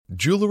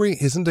Jewelry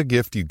isn't a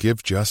gift you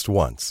give just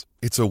once.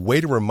 It's a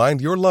way to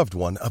remind your loved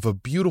one of a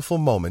beautiful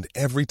moment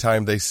every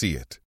time they see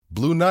it.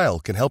 Blue Nile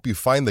can help you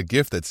find the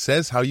gift that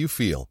says how you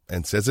feel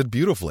and says it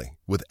beautifully,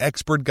 with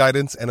expert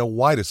guidance and a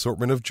wide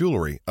assortment of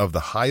jewelry of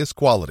the highest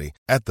quality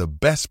at the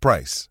best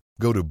price.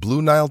 Go to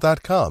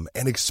BlueNile.com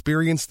and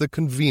experience the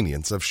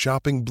convenience of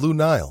shopping Blue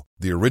Nile,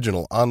 the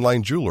original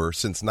online jeweler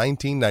since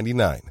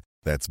 1999.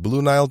 That's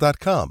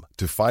BlueNile.com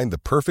to find the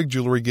perfect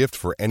jewelry gift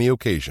for any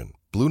occasion.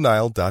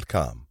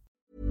 BlueNile.com.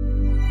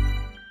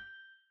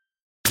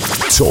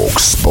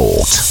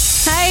 talkSPORT.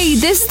 Hey,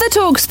 this is the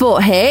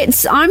talkSPORT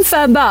Hits. I'm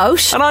Fern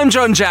Bosch. And I'm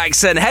John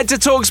Jackson. Head to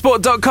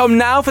talksport.com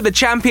now for the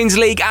Champions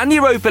League and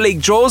Europa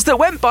League draws that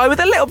went by with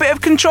a little bit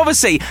of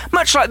controversy,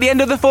 much like the end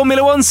of the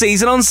Formula One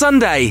season on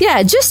Sunday.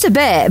 Yeah, just a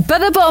bit. But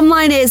the bottom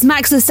line is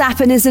Max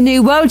Verstappen is the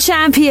new world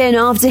champion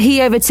after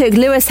he overtook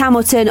Lewis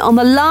Hamilton on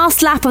the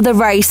last lap of the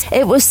race.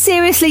 It was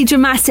seriously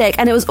dramatic,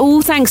 and it was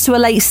all thanks to a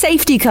late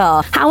safety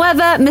car.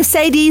 However,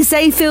 Mercedes,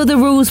 they feel the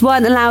rules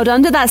weren't allowed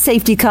under that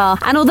safety car,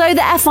 and although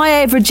the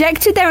FIA have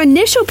rejected their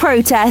initial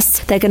protest,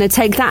 they're going to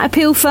take that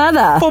appeal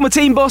further. Former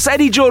team boss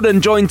Eddie Jordan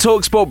joined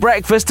talkSPORT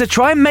Breakfast to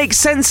try and make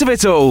sense of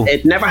it all.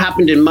 It never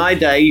happened in my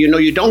day.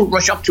 You don't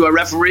rush up to a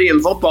referee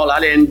in football,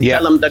 Ali, and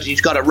tell him that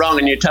he's got it wrong,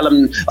 and you tell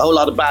him a whole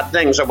lot of bad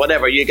things or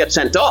whatever. You get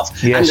sent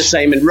off. Yes. And the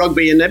same in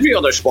rugby and every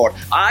other sport.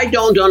 I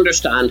don't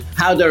understand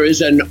how there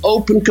is an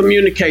open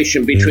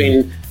communication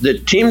between the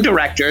team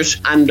directors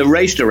and the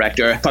race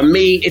director. For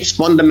me, it's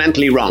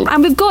fundamentally wrong.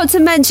 And we've got to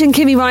mention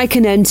Kimi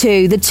Räikkönen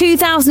too. The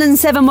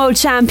 2007 world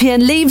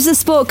champion leaves the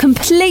sport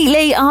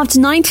completely after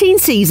 19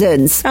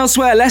 seasons.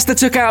 Elsewhere, Leicester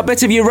took out a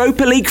bit of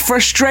Europa League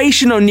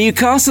frustration on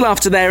Newcastle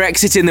after their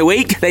exit in the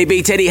week. They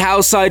beat Eddie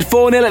Howe's side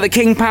 4-0 at the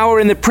King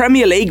Power in the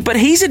Premier League, but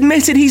he's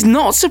admitted he's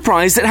not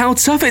surprised at how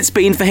tough it's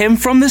been for him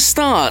from the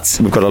start.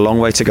 We've got a long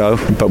way to go,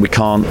 but we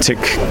can't tick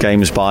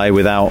games by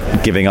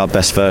without giving our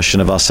best version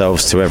of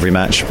ourselves to every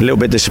match. A little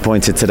bit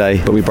disappointed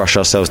today, but we brush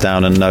ourselves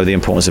down and know the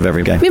importance of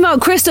every game. Meanwhile,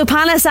 Crystal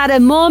Palace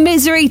added more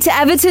misery to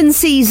Everton's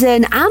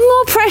season and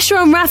more pressure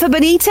on Rafa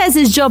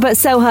Benitez's job at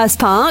Selhurst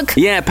Park.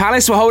 Yeah,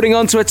 Palace were holding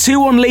on to a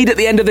 2-1 lead at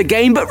the end of the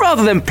game, but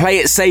rather than play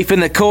it safe in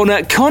the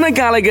corner, Conor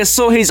Gallagher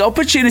saw his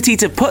opportunity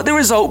to put the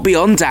result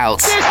beyond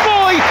doubt. This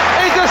boy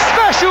is a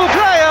special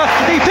player.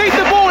 He picked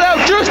the ball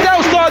out just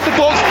outside the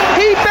box.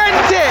 He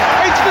bent it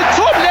into the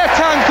top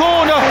left-hand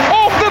corner,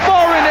 off the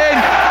bar and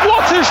in.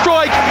 What a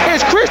strike.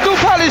 It's Crystal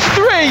Palace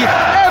 3,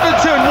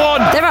 Everton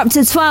 1. They're up to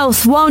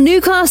 12th, while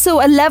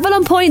Newcastle are level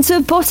on points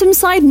with bottom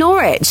side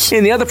Norwich.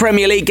 In the other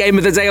Premier League game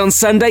of the day on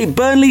Sunday,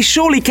 Burnley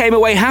surely came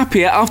away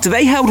happier after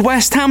they held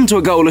West Ham to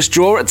a goalless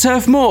draw at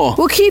Turf Moor.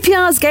 Well,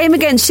 QPR's game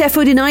against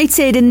Sheffield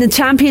United in the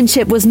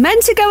Championship was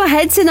meant to go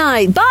ahead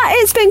tonight, but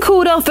it's been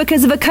called off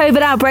because of a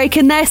COVID outbreak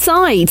in their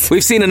side.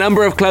 We've seen a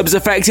number of clubs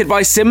affected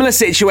by similar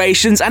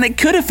situations, and it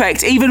could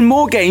affect even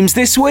more games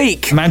this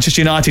week.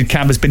 Manchester United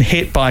camp has been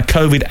hit by a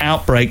COVID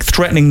outbreak,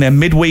 threatening their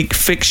midweek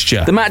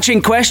fixture. The match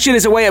in question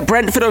is away at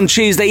Brentford on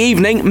Tuesday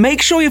evening.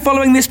 Make sure you're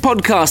following this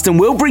podcast, and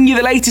we'll bring you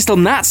the latest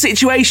on that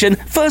situation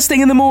first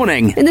thing in the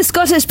morning. In the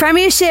Scottish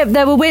Premiership,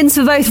 there were wins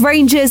for both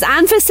Rangers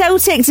and for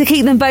Celtic to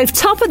keep them both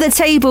top of the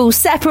table,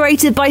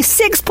 separated by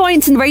 6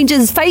 points in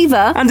Rangers'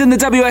 favour. And in the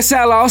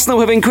WSL, Arsenal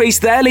have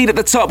increased their lead at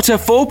the top to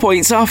 4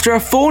 points after a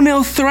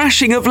 4-0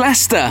 thrashing of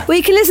Leicester.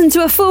 We can listen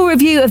to a full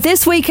review of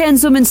this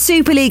weekend's Women's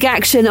Super League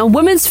action on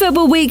Women's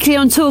Football Weekly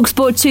on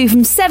talkSPORT 2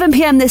 from 7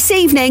 p.m. this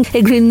evening,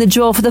 including the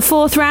draw for the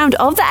fourth round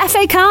of the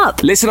FA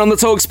Cup. Listen on the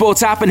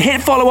talkSPORT app and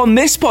hit follow on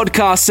this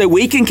podcast so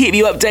we can keep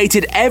you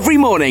updated every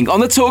morning on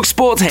the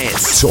talkSPORT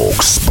Hits.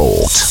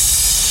 talkSPORT.